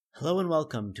Hello and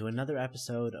welcome to another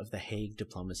episode of the Hague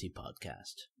Diplomacy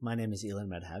Podcast. My name is Ilan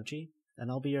Madhavji,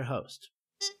 and I'll be your host.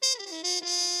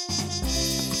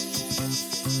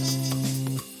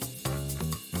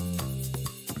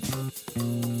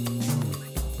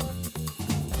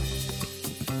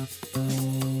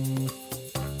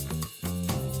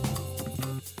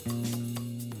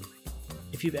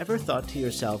 If you've ever thought to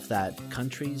yourself that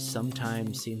countries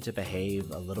sometimes seem to behave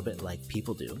a little bit like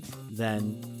people do,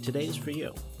 then today is for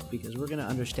you, because we're going to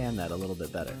understand that a little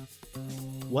bit better.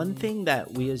 One thing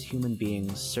that we as human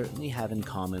beings certainly have in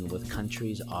common with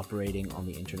countries operating on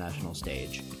the international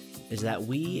stage is that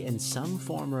we, in some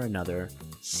form or another,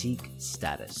 seek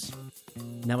status.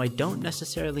 Now, I don't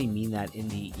necessarily mean that in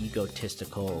the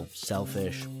egotistical,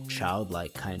 selfish,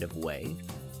 childlike kind of way,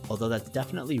 although that's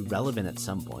definitely relevant at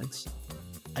some points.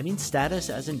 I mean status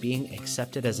as in being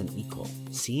accepted as an equal,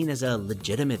 seen as a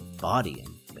legitimate body,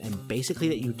 and basically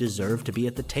that you deserve to be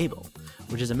at the table,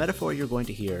 which is a metaphor you're going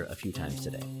to hear a few times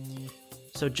today.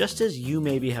 So just as you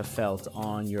maybe have felt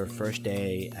on your first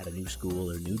day at a new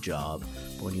school or new job,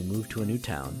 or when you move to a new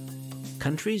town,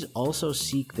 countries also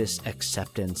seek this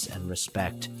acceptance and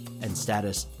respect and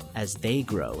status as they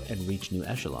grow and reach new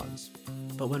echelons.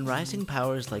 But when rising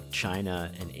powers like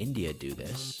China and India do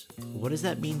this, what does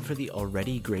that mean for the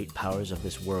already great powers of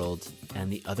this world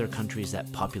and the other countries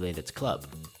that populate its club?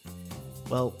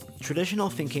 Well, traditional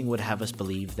thinking would have us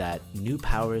believe that new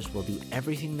powers will do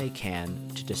everything they can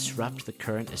to disrupt the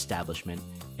current establishment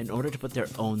in order to put their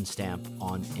own stamp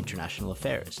on international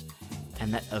affairs,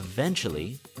 and that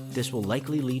eventually this will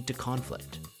likely lead to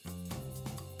conflict.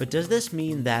 But does this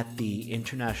mean that the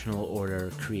international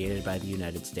order created by the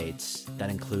United States,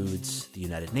 that includes the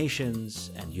United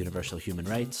Nations and universal human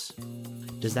rights,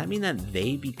 does that mean that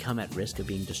they become at risk of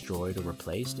being destroyed or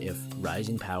replaced if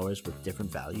rising powers with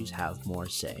different values have more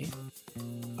say?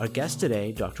 Our guest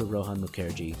today, Dr. Rohan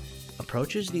Mukherjee,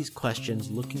 approaches these questions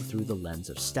looking through the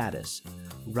lens of status,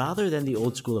 rather than the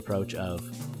old school approach of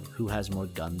who has more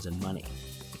guns and money.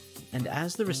 And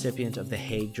as the recipient of the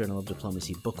Hague Journal of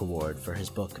Diplomacy Book Award for his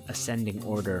book Ascending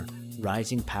Order,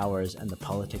 Rising Powers and the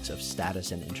Politics of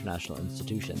Status in International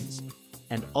Institutions,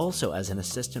 and also as an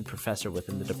assistant professor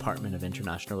within the Department of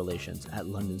International Relations at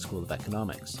London School of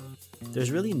Economics, there's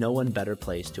really no one better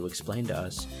placed to explain to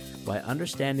us why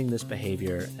understanding this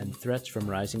behavior and threats from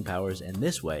rising powers in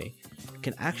this way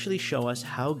can actually show us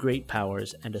how great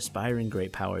powers and aspiring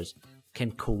great powers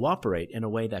can cooperate in a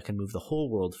way that can move the whole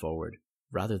world forward,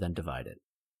 rather than divide it.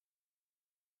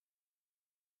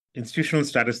 Institutional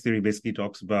status theory basically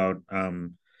talks about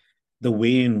the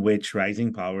way in which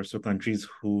rising powers, so countries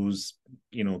whose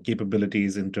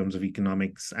capabilities in terms of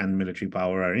economics and military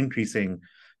power are increasing,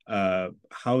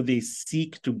 how they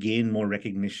seek to gain more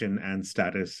recognition and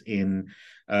status in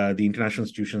the international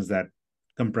institutions that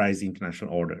comprise the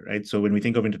international order, right? So when we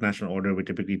think of international order, we're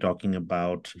typically talking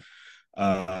about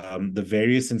the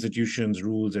various institutions,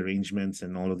 rules, arrangements,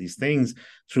 and all of these things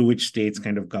through which states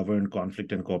kind of govern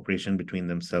conflict and cooperation between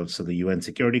themselves. So the UN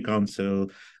Security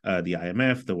Council, the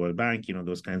IMF, the World Bank,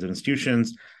 those kinds of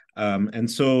institutions.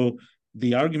 And so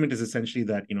the argument is essentially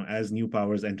that, as new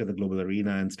powers enter the global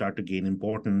arena and start to gain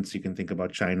importance, you can think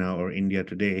about China or India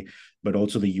today, but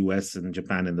also the US and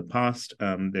Japan in the past.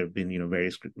 There have been,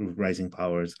 various rising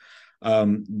powers.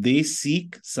 They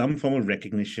seek some form of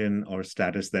recognition or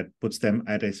status that puts them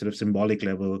at a sort of symbolic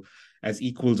level as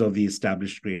equals of the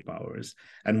established great powers.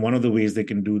 And one of the ways they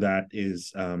can do that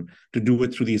is to do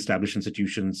it through the established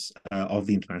institutions of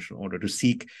the international order, to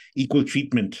seek equal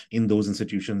treatment in those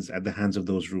institutions at the hands of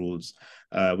those rules,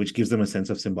 which gives them a sense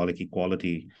of symbolic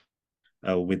equality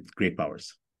with great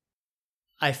powers.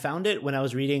 I found it when I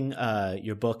was reading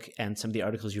your book and some of the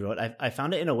articles you wrote. I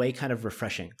found it in a way kind of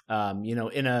refreshing.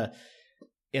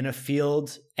 In a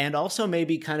field, and also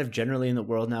maybe kind of generally in the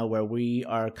world now, where we're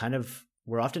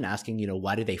often asking,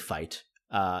 why do they fight?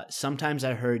 Sometimes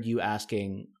I heard you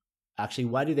asking, actually,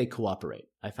 why do they cooperate?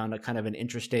 I found it kind of an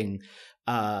interesting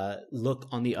look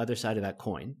on the other side of that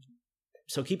coin.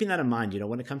 So keeping that in mind,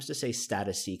 when it comes to, say,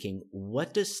 status seeking,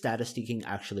 what does status seeking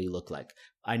actually look like?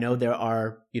 I know there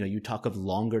are, you talk of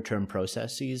longer term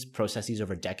processes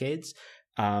over decades.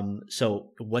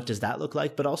 So what does that look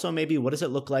like? But also maybe what does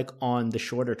it look like on the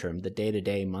shorter term, the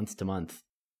day-to-day, month-to-month?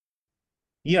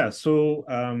 Yeah, so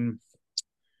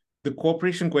the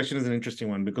cooperation question is an interesting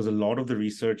one because a lot of the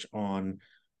research on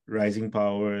rising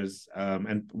powers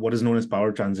and what is known as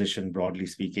power transition, broadly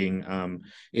speaking,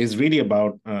 is really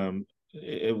about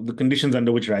the conditions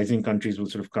under which rising countries will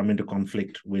sort of come into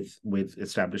conflict with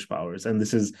established powers, and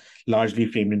this is largely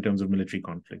framed in terms of military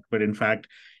conflict. But in fact,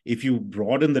 if you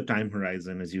broaden the time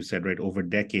horizon, as you said, right, over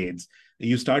decades,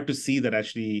 you start to see that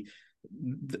actually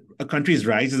a country's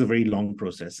rise is a very long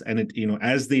process, and it,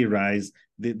 as they rise,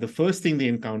 the first thing they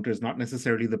encounter is not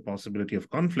necessarily the possibility of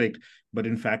conflict, but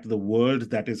in fact the world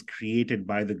that is created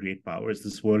by the great powers,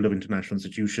 this world of international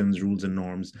institutions, rules and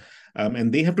norms,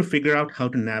 and they have to figure out how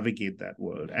to navigate that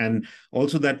world. And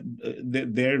also that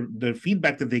the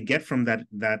feedback that they get from that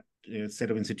set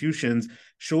of institutions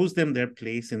shows them their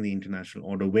place in the international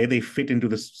order, where they fit into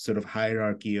this sort of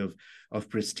hierarchy of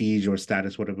prestige or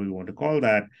status, whatever we want to call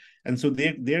that. And so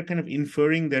they're kind of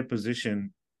inferring their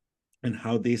position and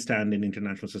how they stand in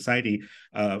international society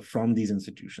from these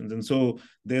institutions. And so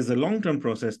there's a long-term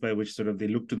process by which sort of they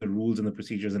look to the rules and the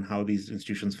procedures and how these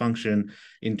institutions function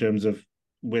in terms of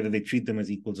whether they treat them as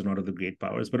equals or not of the great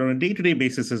powers. But on a day-to-day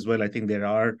basis as well, I think there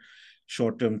are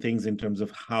short-term things in terms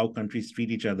of how countries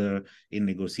treat each other in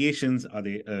negotiations.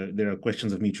 There are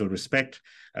questions of mutual respect.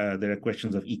 There are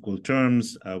questions of equal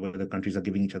terms, whether countries are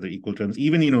giving each other equal terms.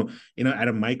 Even at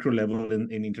a micro level in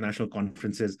international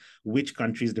conferences, which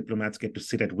countries' diplomats get to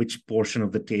sit at which portion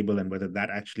of the table, and whether that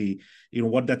actually,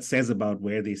 what that says about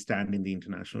where they stand in the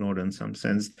international order in some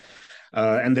sense.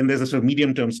 And then there's a sort of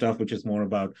medium-term stuff, which is more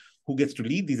about who gets to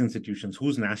lead these institutions,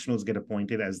 whose nationals get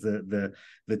appointed as the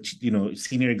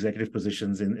senior executive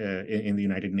positions in the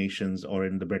United Nations or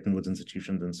in the Bretton Woods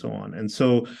institutions and so on. And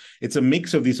so it's a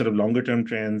mix of these sort of longer-term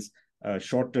trends,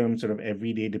 short-term sort of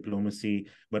everyday diplomacy,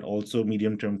 but also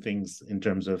medium-term things in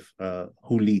terms of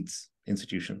who leads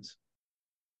institutions.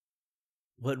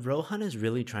 What Rohan is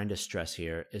really trying to stress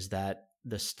here is that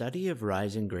the study of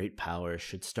rising great powers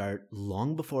should start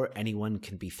long before anyone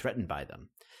can be threatened by them.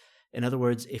 In other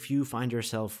words, if you find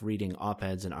yourself reading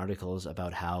op-eds and articles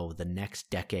about how the next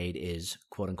decade is,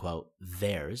 quote unquote,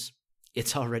 theirs,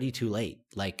 it's already too late,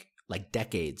 like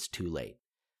decades too late.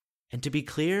 And to be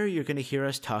clear, you're going to hear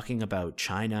us talking about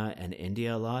China and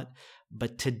India a lot,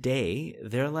 but today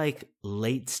they're like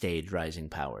late stage rising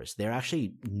powers. They're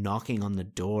actually knocking on the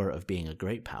door of being a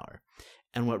great power.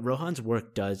 And what Rohan's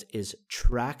work does is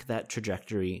track that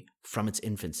trajectory from its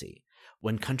infancy,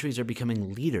 when countries are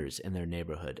becoming leaders in their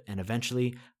neighborhood and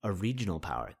eventually a regional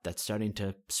power that's starting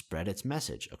to spread its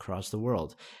message across the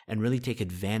world and really take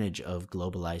advantage of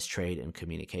globalized trade and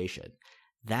communication.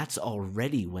 That's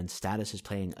already when status is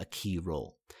playing a key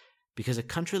role. Because a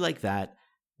country like that,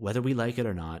 whether we like it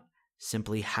or not,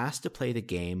 simply has to play the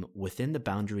game within the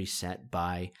boundaries set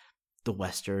by the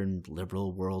Western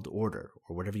liberal world order,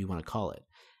 or whatever you want to call it.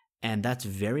 And that's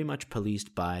very much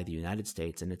policed by the United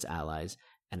States and its allies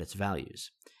and its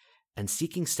values. And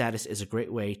seeking status is a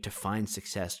great way to find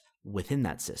success within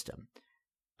that system,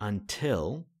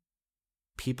 until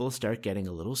people start getting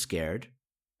a little scared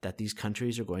that these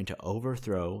countries are going to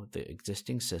overthrow the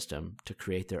existing system to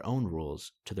create their own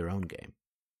rules to their own game.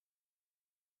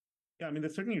 Yeah, I mean,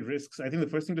 there's certainly risks. I think the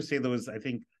first thing to say, though, is I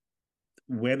think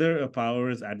whether a power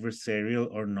is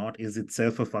adversarial or not is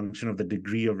itself a function of the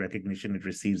degree of recognition it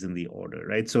receives in the order,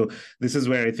 right? So this is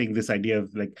where I think this idea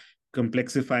of like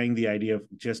complexifying the idea of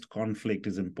just conflict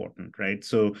is important, right?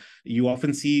 So you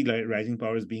often see like rising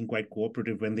powers being quite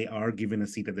cooperative when they are given a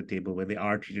seat at the table, when they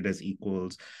are treated as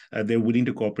equals. They're willing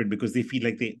to cooperate because they feel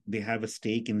like they have a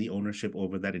stake in the ownership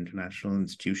over that international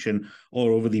institution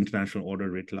or over the international order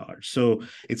writ large. So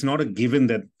it's not a given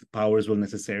that powers will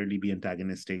necessarily be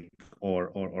antagonistic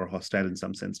or hostile in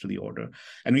some sense to the order.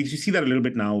 And you see that a little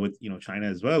bit now with China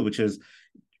as well, which is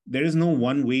there is no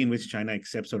one way in which China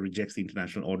accepts or rejects the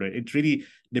international order. It really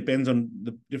depends on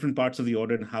the different parts of the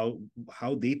order and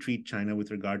how they treat China with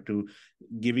regard to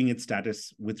giving it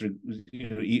status with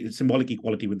symbolic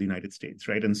equality with the United States,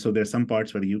 right? And so there's some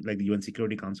parts where like the UN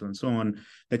Security Council and so on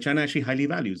that China actually highly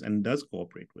values and does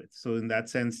cooperate with. So in that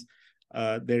sense,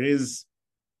 there is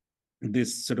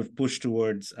this sort of push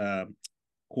towards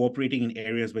cooperating in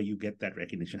areas where you get that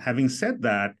recognition. Having said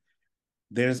that,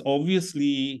 there's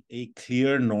obviously a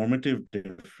clear normative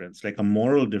difference, like a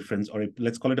moral difference, or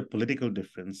let's call it a political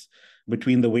difference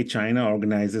between the way China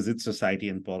organizes its society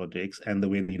and politics and the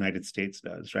way the United States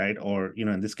does, right? Or,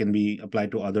 and this can be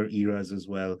applied to other eras as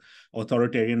well.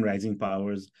 Authoritarian rising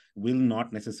powers will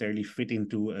not necessarily fit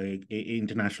into a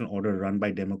international order run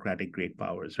by democratic great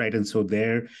powers, right? And so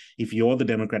if you're the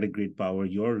democratic great power,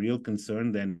 your real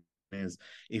concern then is,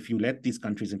 if you let these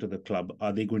countries into the club,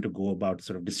 are they going to go about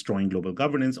sort of destroying global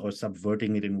governance or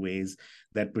subverting it in ways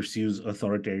that pursues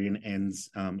authoritarian ends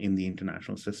in the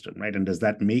international system, right? And does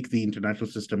that make the international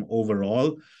system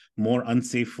overall more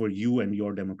unsafe for you and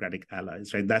your democratic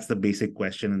allies, right? That's the basic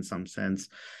question in some sense.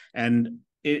 And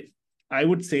I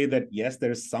would say that, yes,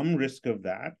 there is some risk of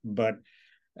that, but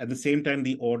at the same time,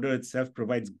 the order itself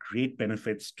provides great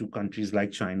benefits to countries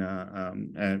like China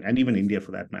and even India,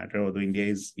 for that matter. Although India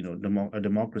is, a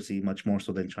democracy much more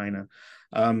so than China.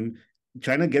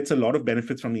 China gets a lot of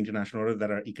benefits from the international order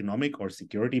that are economic or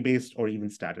security-based or even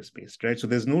status-based, right? So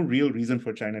there's no real reason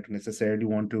for China to necessarily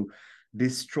want to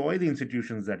destroy the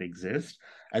institutions that exist.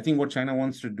 I think what China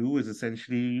wants to do is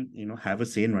essentially, have a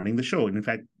say in running the show. And in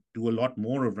fact, do a lot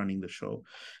more of running the show.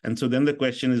 And so then the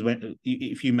question is,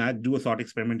 if you do a thought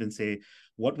experiment and say,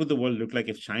 what would the world look like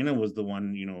if China was the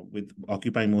one, with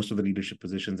occupying most of the leadership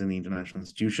positions in the international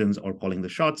institutions or calling the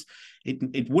shots?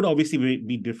 It would obviously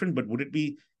be different, but would it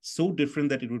be so different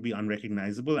that it would be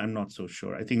unrecognizable? I'm not so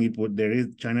sure. I think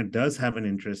China does have an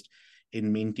interest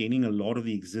in maintaining a lot of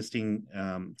the existing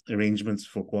arrangements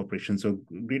for cooperation. So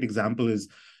a great example is,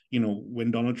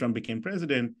 when Donald Trump became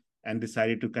president and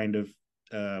decided to kind of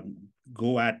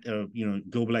go at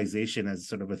globalization as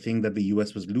sort of a thing that the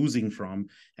US was losing from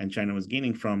and China was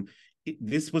gaining from.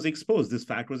 This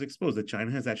fact was exposed that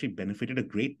China has actually benefited a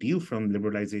great deal from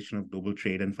liberalization of global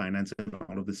trade and finance and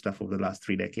all of this stuff over the last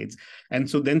 3 decades. And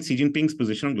so then Xi Jinping's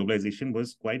position on globalization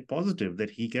was quite positive, that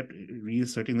he kept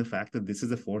reasserting the fact that this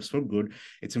is a force for good.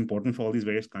 It's important for all these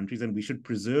various countries, and we should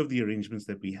preserve the arrangements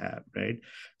that we have, right?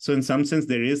 So in some sense,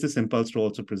 there is this impulse to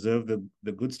also preserve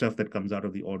the good stuff that comes out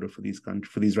of the order for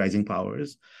these rising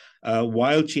powers,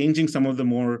 while changing some of the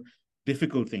more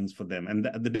difficult things for them. And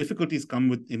the difficulties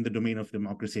come in the domain of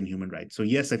democracy and human rights. So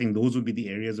yes, I think those would be the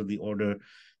areas of the order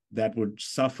that would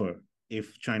suffer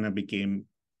if China became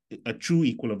a true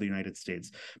equal of the United States.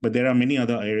 But there are many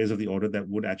other areas of the order that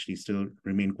would actually still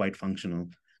remain quite functional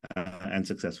and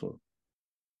successful.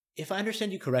 If I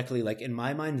understand you correctly, like in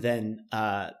my mind, then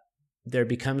there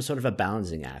becomes sort of a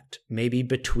balancing act, maybe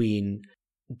between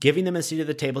giving them a seat at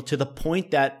the table to the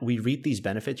point that we reap these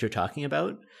benefits you're talking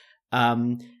about,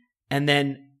 and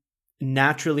then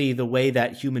naturally, the way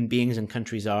that human beings and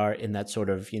countries are in that sort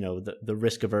of, the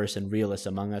risk averse and realist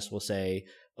among us will say,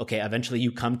 okay, eventually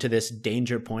you come to this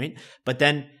danger point. But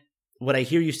then what I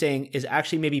hear you saying is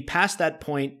actually maybe past that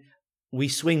point, we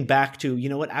swing back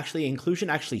to, actually inclusion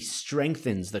actually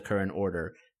strengthens the current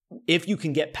order. If you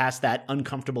can get past that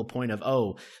uncomfortable point of,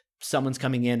 oh, someone's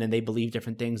coming in and they believe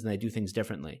different things and they do things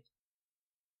differently.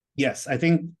 Yes, I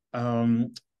think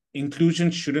inclusion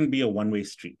shouldn't be a one-way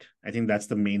street. I think that's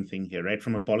the main thing here, right?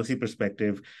 From a policy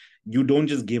perspective, you don't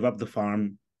just give up the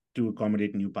farm to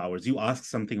accommodate new powers. You ask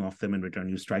something of them in return.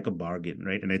 You strike a bargain,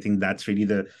 right? And I think that's really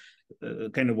the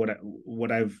kind of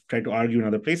what I've tried to argue in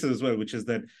other places as well, which is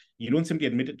that you don't simply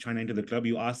admit China into the club.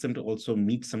 You ask them to also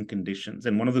meet some conditions,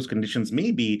 and one of those conditions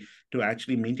may be to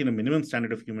actually maintain a minimum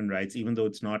standard of human rights, even though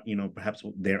it's not, perhaps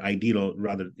their ideal, or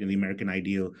rather the American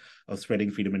ideal of spreading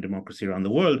freedom and democracy around the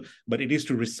world. But it is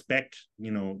to respect,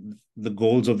 the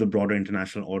goals of the broader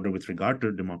international order with regard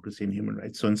to democracy and human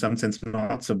rights. So in some sense,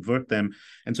 not subvert them.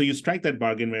 And so you strike that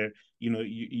bargain where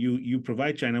you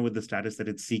provide China with the status that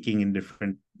it's seeking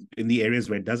in the areas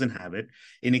where it doesn't have it,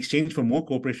 in exchange for more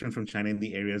cooperation from China in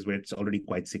the areas where it's already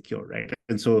quite secure, right?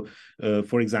 And so,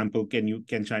 for example,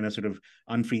 can China sort of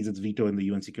unfreeze its veto in the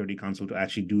UN Security Council to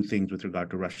actually do things with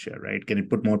regard to Russia, right? Can it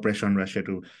put more pressure on Russia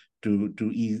to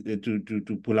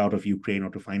pull out of Ukraine or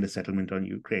to find a settlement on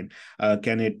Ukraine?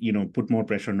 Can it, put more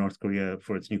pressure on North Korea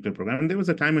for its nuclear program? And there was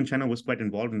a time when China was quite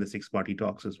involved in the six-party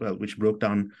talks as well, which broke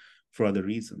down for other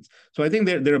reasons. So I think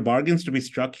there are bargains to be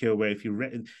struck here where if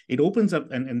it opens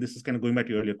up, and this is kind of going back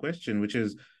to your earlier question, which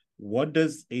is, what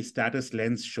does a status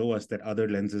lens show us that other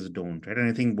lenses don't, right? And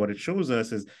I think what it shows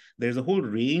us is there's a whole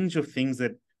range of things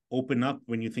that open up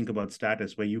when you think about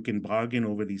status, where you can bargain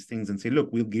over these things and say, look,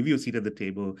 we'll give you a seat at the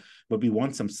table, but we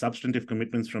want some substantive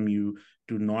commitments from you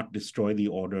to not destroy the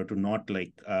order, to not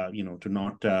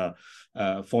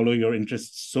follow your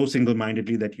interests so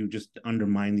single-mindedly that you just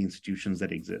undermine the institutions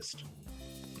that exist.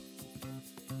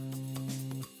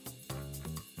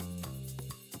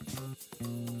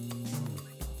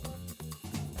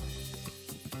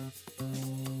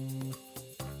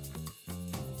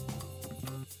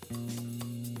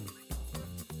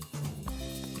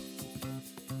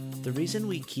 The reason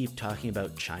we keep talking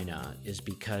about China is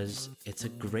because it's a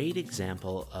great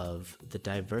example of the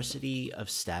diversity of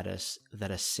status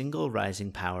that a single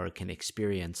rising power can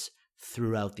experience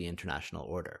throughout the international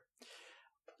order.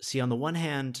 See, on the one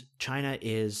hand, China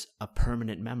is a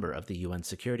permanent member of the UN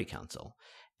Security Council.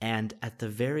 And at the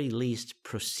very least,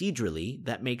 procedurally,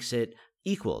 that makes it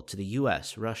equal to the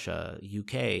US, Russia,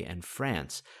 UK, and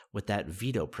France with that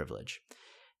veto privilege.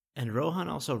 And Rohan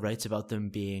also writes about them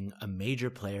being a major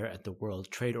player at the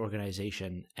World Trade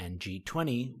Organization and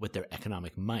G20 with their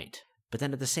economic might. But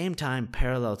then at the same time,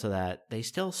 parallel to that, they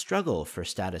still struggle for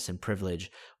status and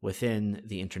privilege within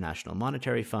the International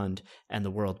Monetary Fund and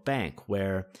the World Bank,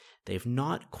 where they've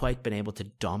not quite been able to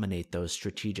dominate those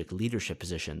strategic leadership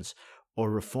positions or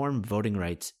reform voting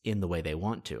rights in the way they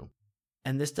want to.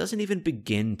 And this doesn't even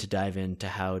begin to dive into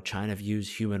how China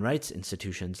views human rights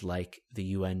institutions like the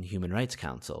UN Human Rights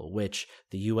Council, which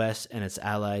the US and its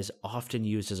allies often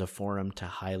use as a forum to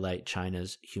highlight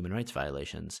China's human rights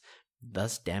violations,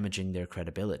 thus damaging their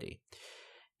credibility.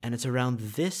 And it's around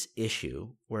this issue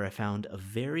where I found a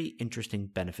very interesting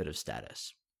benefit of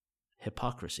status: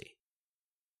 hypocrisy.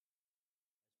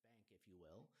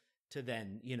 To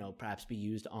then, perhaps be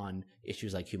used on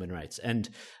issues like human rights. And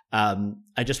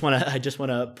I just want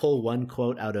to pull one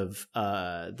quote out of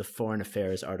the Foreign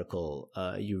Affairs article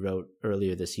you wrote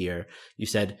earlier this year. You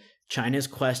said, "China's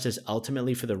quest is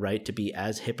ultimately for the right to be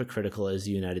as hypocritical as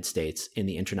the United States in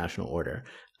the international order."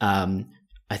 I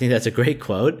think that's a great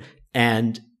quote.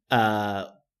 And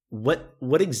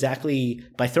what exactly,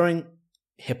 by throwing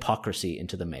hypocrisy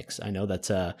into the mix, I know that's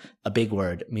a big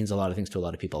word, it means a lot of things to a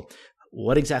lot of people.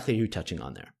 What exactly are you touching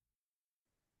on there?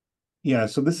 Yeah,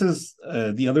 so this is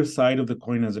the other side of the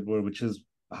coin, as it were, which is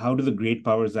how do the great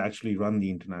powers actually run the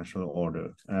international order,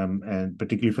 and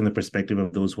particularly from the perspective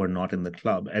of those who are not in the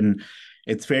club. And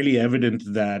it's fairly evident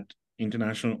that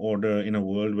international order in a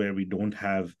world where we don't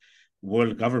have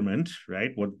world government,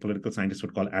 right, what political scientists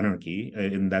would call anarchy,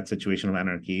 in that situation of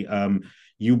anarchy,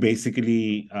 you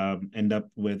basically end up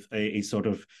with a sort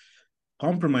of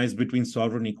compromise between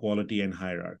sovereign equality and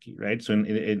hierarchy, right? So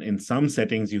in some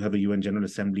settings, you have a UN General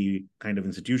Assembly kind of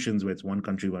institutions where it's one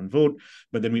country, one vote.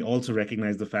 But then we also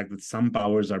recognize the fact that some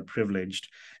powers are privileged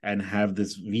and have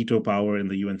this veto power in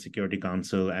the UN Security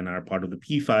Council and are part of the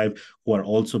P5, who are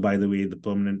also, by the way,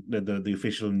 the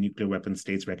official nuclear weapon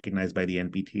states recognized by the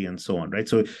NPT and so on, right?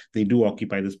 So they do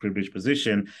occupy this privileged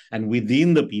position. And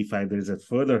within the P5, there is a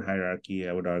further hierarchy,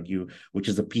 I would argue, which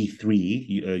is a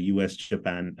P3, US,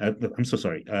 Japan, US,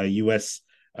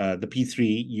 the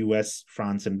P3, US,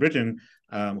 France, and Britain,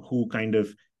 who kind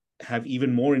of have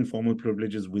even more informal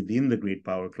privileges within the great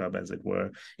power club, as it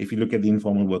were. If you look at the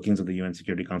informal workings of the UN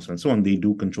Security Council and so on, they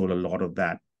do control a lot of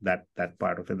that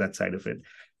part of it, that side of it.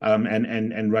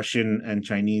 And Russian and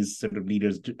Chinese sort of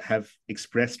leaders have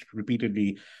expressed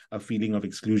repeatedly a feeling of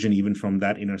exclusion even from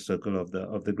that inner circle of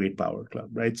the great power club,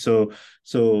 right? So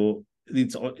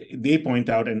they point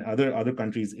out, and other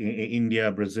countries,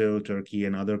 India, Brazil, Turkey,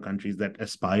 and other countries that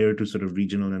aspire to sort of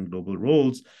regional and global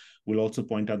roles, will also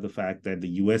point out the fact that the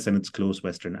US and its close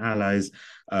Western allies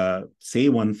say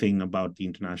one thing about the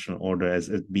international order as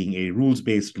being a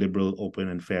rules-based, liberal, open,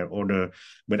 and fair order,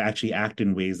 but actually act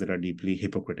in ways that are deeply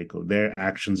hypocritical. Their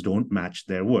actions don't match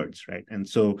their words, right? And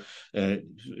so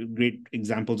great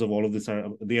examples of all of this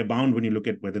they abound when you look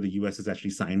at whether the US has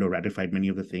actually signed or ratified many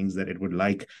of the things that it would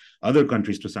like other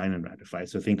countries to sign and ratify.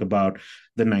 So think about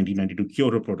the 1992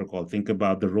 Kyoto Protocol. Think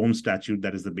about the Rome Statute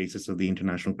that is the basis of the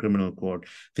International Criminal Court.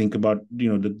 Think about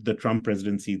the Trump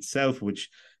presidency itself, which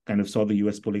kind of saw the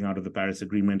US pulling out of the Paris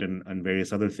Agreement and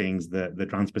various other things, the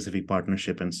Trans-Pacific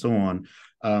Partnership and so on.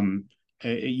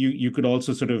 You could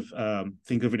also sort of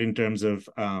think of it in terms of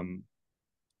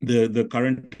the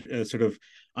current sort of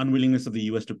unwillingness of the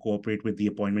US to cooperate with the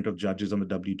appointment of judges on the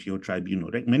WTO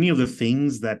tribunal, right? Many of the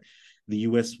things that the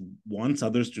US wants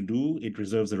others to do, it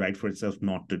reserves the right for itself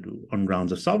not to do on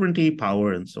grounds of sovereignty,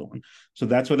 power, and so on. So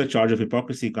that's where the charge of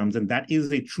hypocrisy comes. And that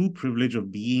is a true privilege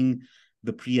of being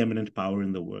the preeminent power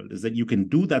in the world, is that you can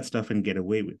do that stuff and get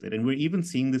away with it. And we're even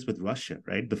seeing this with Russia,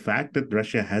 right? The fact that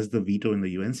Russia has the veto in the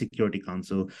UN Security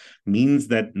Council means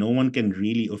that no one can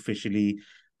really officially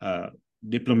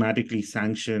diplomatically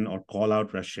sanction or call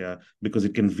out Russia, because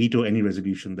it can veto any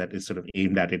resolution that is sort of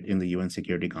aimed at it in the UN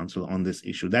Security Council on this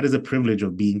issue. That is a privilege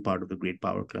of being part of the great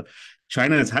power club.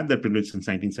 China has had that privilege since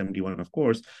 1971, of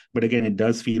course, but again, it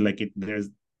does feel like it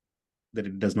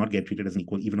does not get treated as an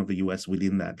equal, even of the US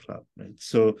within that club, right?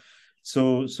 So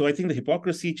I think the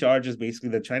hypocrisy charge is basically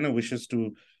that China wishes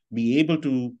to be able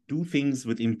to do things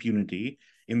with impunity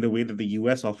in the way that the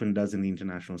US often does in the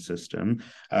international system,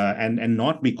 and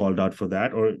not be called out for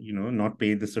that, or not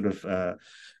pay the sort of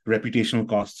reputational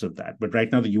costs of that. But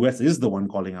right now, the US is the one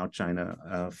calling out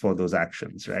China for those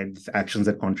actions, right? Actions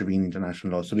that contravene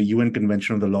international law. So the UN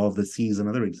Convention on the Law of the Sea is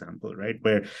another example, right,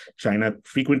 where China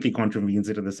frequently contravenes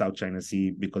it in the South China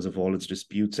Sea because of all its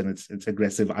disputes and its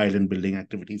aggressive island building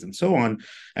activities and so on.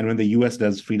 And when the US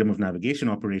does freedom of navigation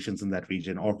operations in that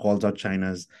region or calls out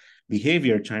China's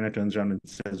behavior, China turns around and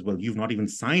says, well, you've not even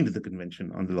signed the Convention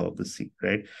on the Law of the Sea,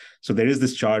 right? So there is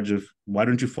this charge of, why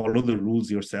don't you follow the rules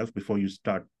yourself before you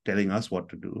start telling us what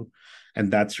to do?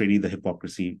 And that's really the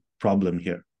hypocrisy problem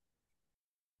here.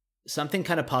 Something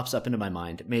kind of pops up into my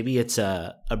mind. Maybe it's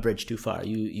a bridge too far.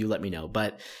 You let me know.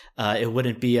 But it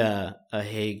wouldn't be a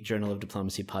Hague Journal of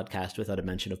Diplomacy podcast without a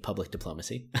mention of public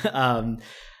diplomacy.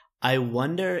 I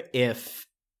wonder if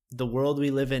the world we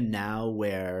live in now,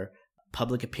 where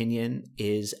public opinion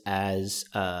is as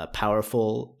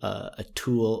powerful a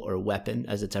tool or weapon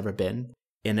as it's ever been,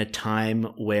 in a time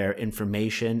where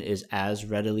information is as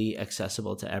readily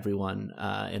accessible to everyone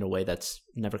in a way that's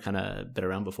never kind of been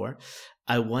around before,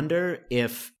 I wonder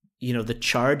if, the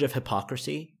charge of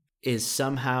hypocrisy is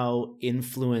somehow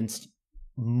influenced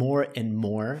more and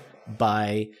more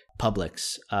by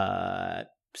publics,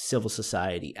 civil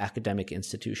society, academic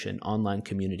institution, online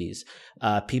communities,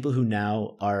 people who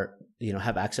now are,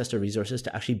 have access to resources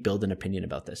to actually build an opinion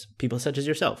about this. People such as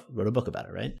yourself wrote a book about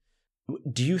it, right?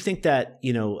 Do you think that,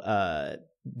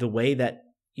 the way that,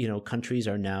 countries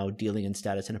are now dealing in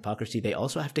status and hypocrisy, they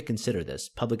also have to consider this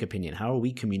public opinion? How are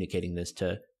we communicating this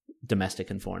to domestic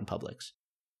and foreign publics?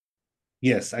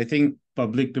 Yes, I think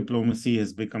public diplomacy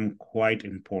has become quite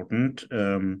important,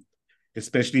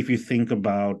 especially if you think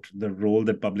about the role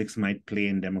that publics might play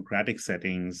in democratic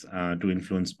settings to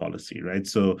influence policy, right?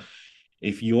 So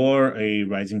if you're a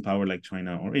rising power like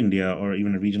China or India, or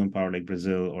even a regional power like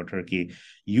Brazil or Turkey,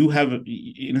 you have,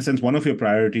 in a sense, one of your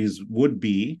priorities would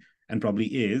be, and probably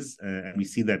is, and we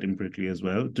see that empirically as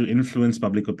well, to influence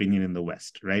public opinion in the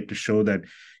West, right? To show that,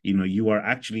 you are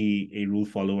actually a rule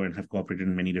follower and have cooperated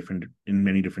in many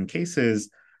different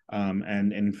cases.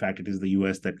 And in fact, it is the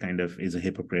US that kind of is a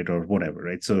hypocrite or whatever,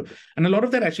 right? So, and a lot of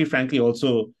that actually, frankly,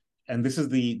 also, and this is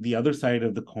the other side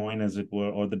of the coin, as it were,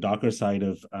 or the darker side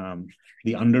of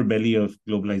the underbelly of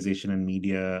globalization and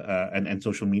media and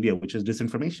social media, which is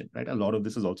disinformation, right? A lot of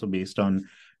this is also based on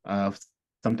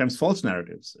sometimes false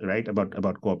narratives, right,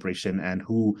 about cooperation and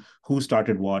who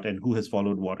started what and who has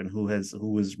followed what and who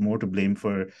is more to blame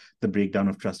for the breakdown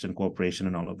of trust and cooperation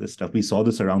and all of this stuff. We saw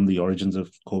this around the origins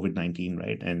of COVID-19,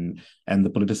 right, and the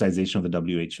politicization of the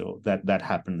WHO that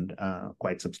happened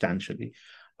quite substantially.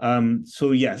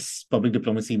 So yes, public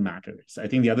diplomacy matters. I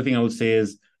think the other thing I would say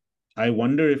is, I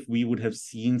wonder if we would have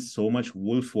seen so much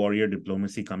wolf warrior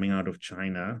diplomacy coming out of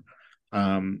China.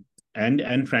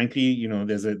 And frankly,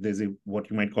 there's a what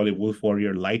you might call a wolf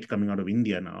warrior light coming out of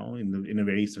India now, in a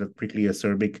very sort of prickly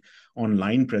acerbic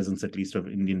online presence, at least, of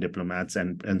Indian diplomats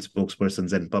and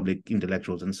spokespersons and public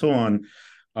intellectuals and so on.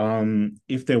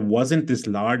 If there wasn't this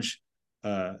large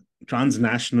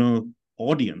transnational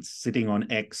audience sitting on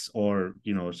X or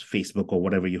Facebook or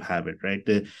whatever you have it, right?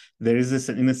 There is this,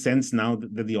 in a sense, now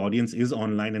that the audience is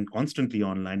online and constantly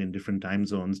online in different time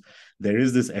zones, there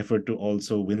is this effort to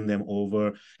also win them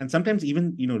over, and sometimes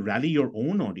even rally your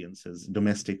own audiences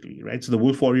domestically, right? So the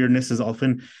wolf warriorness is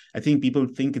often, I think people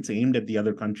think it's aimed at the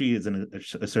other country as an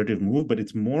assertive move, but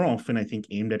it's more often, I think,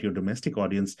 aimed at your domestic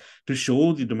audience, to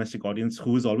show the domestic audience,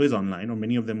 who is always online, or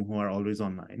many of them who are always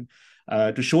online,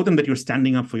 to show them that you're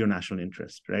standing up for your national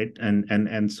interest, right?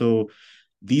 And so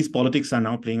these politics are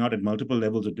now playing out at multiple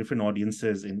levels with different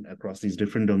audiences across these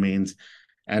different domains.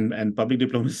 And public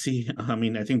diplomacy, I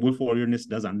mean, I think wolf warriorness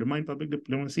does undermine public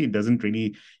diplomacy. It doesn't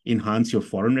really enhance your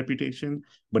foreign reputation,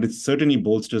 but it certainly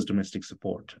bolsters domestic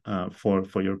support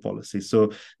for your policy.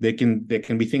 So there can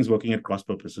be things working at cross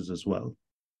purposes as well.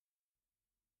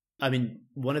 I mean,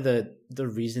 one of the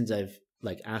reasons I've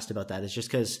asked about that is just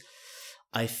because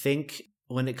I think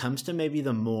when it comes to maybe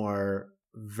the more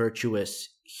virtuous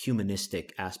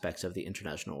humanistic aspects of the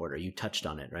international order, you touched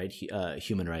on it, right?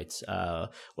 Human rights,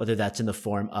 whether that's in the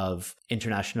form of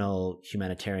international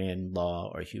humanitarian law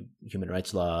or human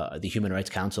rights law, the Human Rights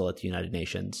Council at the United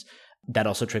Nations, that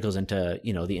also trickles into,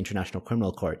 the International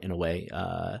Criminal Court in a way,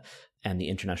 and the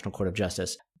International Court of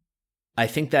Justice. I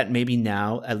think that maybe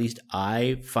now, at least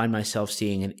I find myself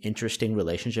seeing an interesting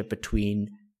relationship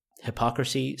between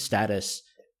hypocrisy, status,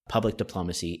 public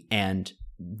diplomacy, and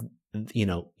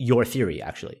your theory,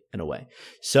 actually, in a way.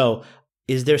 So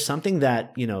Is there something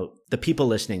that, the people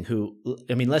listening who,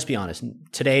 I mean, let's be honest,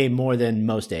 today more than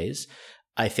most days,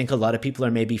 I think a lot of people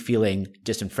are maybe feeling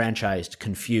disenfranchised,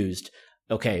 confused.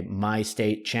 Okay, my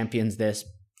state champions this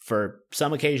for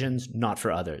some occasions, not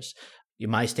for others.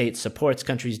 My state supports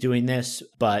countries doing this,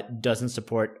 but doesn't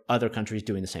support other countries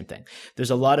doing the same thing.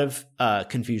 There's a lot of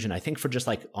confusion, I think, for just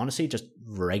honestly, just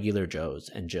regular Joes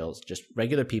and Jills, just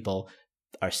regular people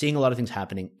are seeing a lot of things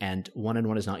happening, and 1 and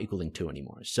 1 is not equaling 2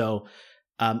 anymore. So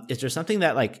is there something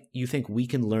that you think we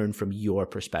can learn from your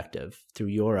perspective through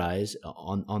your eyes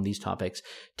on these topics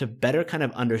to better kind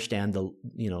of understand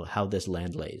how this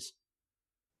land lays?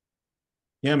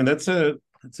 Yeah, I mean, that's a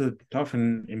tough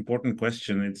and important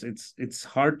question. It's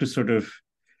hard to sort of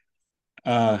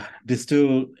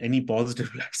distill any positive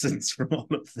lessons from all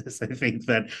of this. I think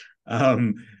that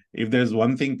if there's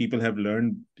one thing people have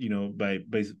learned, by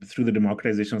through the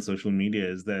democratization of social media,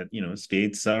 is that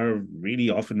states are really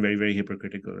often very, very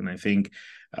hypocritical, and I think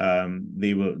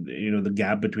they will, the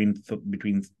gap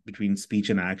between speech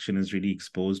and action is really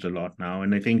exposed a lot now,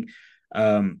 and I think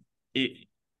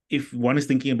if one is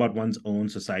thinking about one's own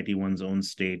society, one's own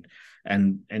state,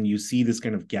 and you see this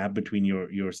kind of gap between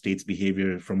your state's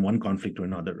behavior from one conflict to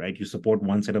another, right? You support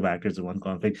one set of actors in one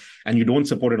conflict, and you don't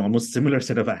support an almost similar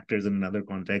set of actors in another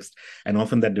context. And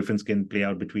often that difference can play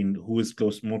out between who is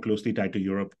more closely tied to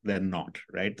Europe than not,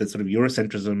 right? The sort of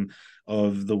Eurocentrism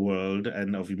of the world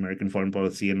and of American foreign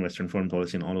policy and Western foreign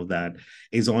policy and all of that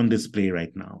is on display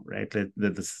right now, right?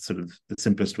 That's sort of the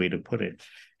simplest way to put it.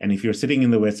 And if you're sitting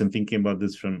in the West and thinking about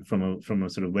this from a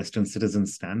sort of Western citizen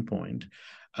standpoint,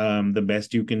 the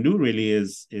best you can do really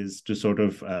is to sort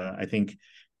of, I think,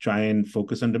 try and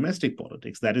focus on domestic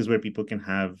politics. That is where people can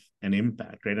have an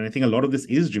impact, right? And I think a lot of this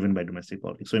is driven by domestic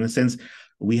politics. So in a sense,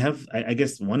 we have, I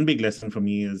guess, one big lesson for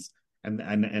me is, and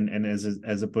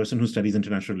as a person who studies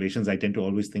international relations, I tend to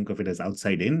always think of it as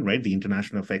outside in, right? The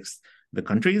international affects the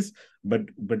countries, but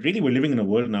really we're living in a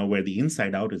world now where the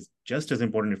inside out is just as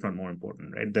important, if not more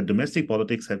important, right? That domestic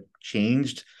politics have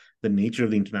changed the nature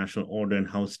of the international order and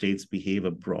how states behave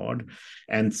abroad,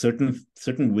 and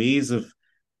certain ways of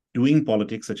doing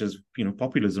politics, such as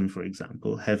populism, for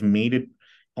example, have made it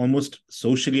almost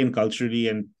socially and culturally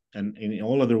and in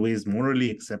all other ways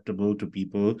morally acceptable to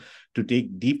people to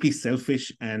take deeply selfish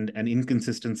and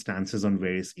inconsistent stances on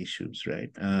various issues, right?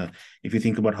 If you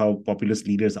think about how populist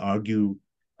leaders argue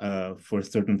for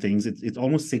certain things, it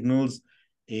almost signals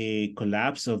a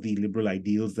collapse of the liberal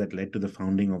ideals that led to the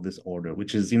founding of this order,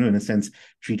 which is, in a sense,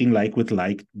 treating like with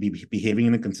like, behaving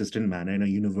in a consistent manner, in a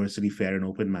universally fair and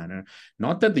open manner.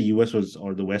 Not that the US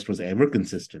or the West was ever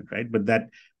consistent, right? But that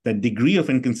degree of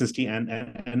inconsistency and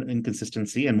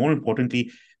inconsistency, and more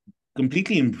importantly,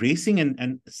 completely embracing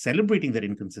and celebrating that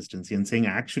inconsistency and saying,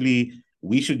 actually,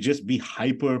 we should just be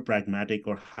hyper pragmatic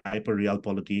or hyper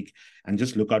realpolitik and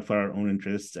just look out for our own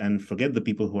interests and forget the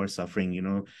people who are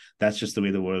suffering. That's just the way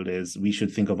the world is. We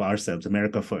should think of ourselves,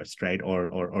 America first, right?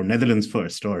 Or Netherlands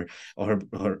first, or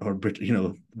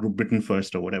Britain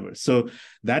first, or whatever. So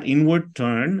that inward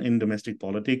turn in domestic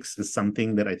politics is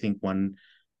something that I think one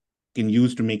can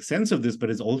use to make sense of this, but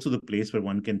is also the place where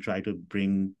one can try to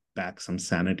bring back some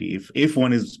sanity if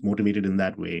one is motivated in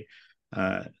that way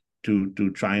to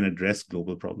try and address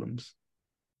global problems.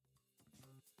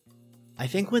 I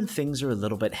think when things are a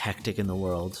little bit hectic in the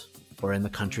world or in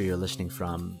the country you're listening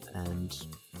from, and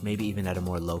maybe even at a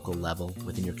more local level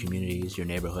within your communities, your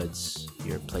neighborhoods,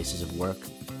 your places of work,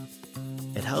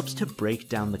 it helps to break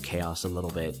down the chaos a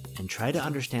little bit and try to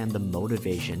understand the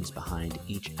motivations behind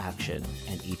each action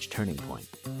and each turning point.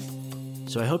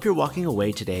 So I hope you're walking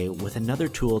away today with another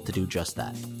tool to do just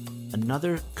that.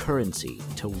 Another currency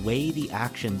to weigh the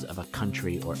actions of a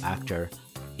country or actor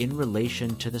in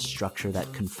relation to the structure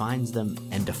that confines them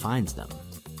and defines them.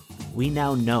 We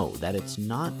now know that it's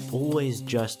not always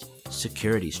just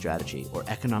security strategy or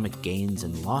economic gains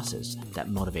and losses that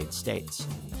motivate states.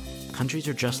 Countries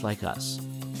are just like us.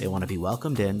 They want to be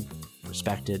welcomed in,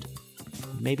 respected,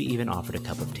 maybe even offered a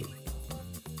cup of tea.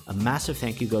 A massive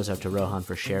thank you goes out to Rohan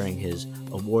for sharing his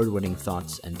award-winning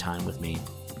thoughts and time with me,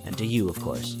 and to you, of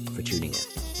course, for tuning in.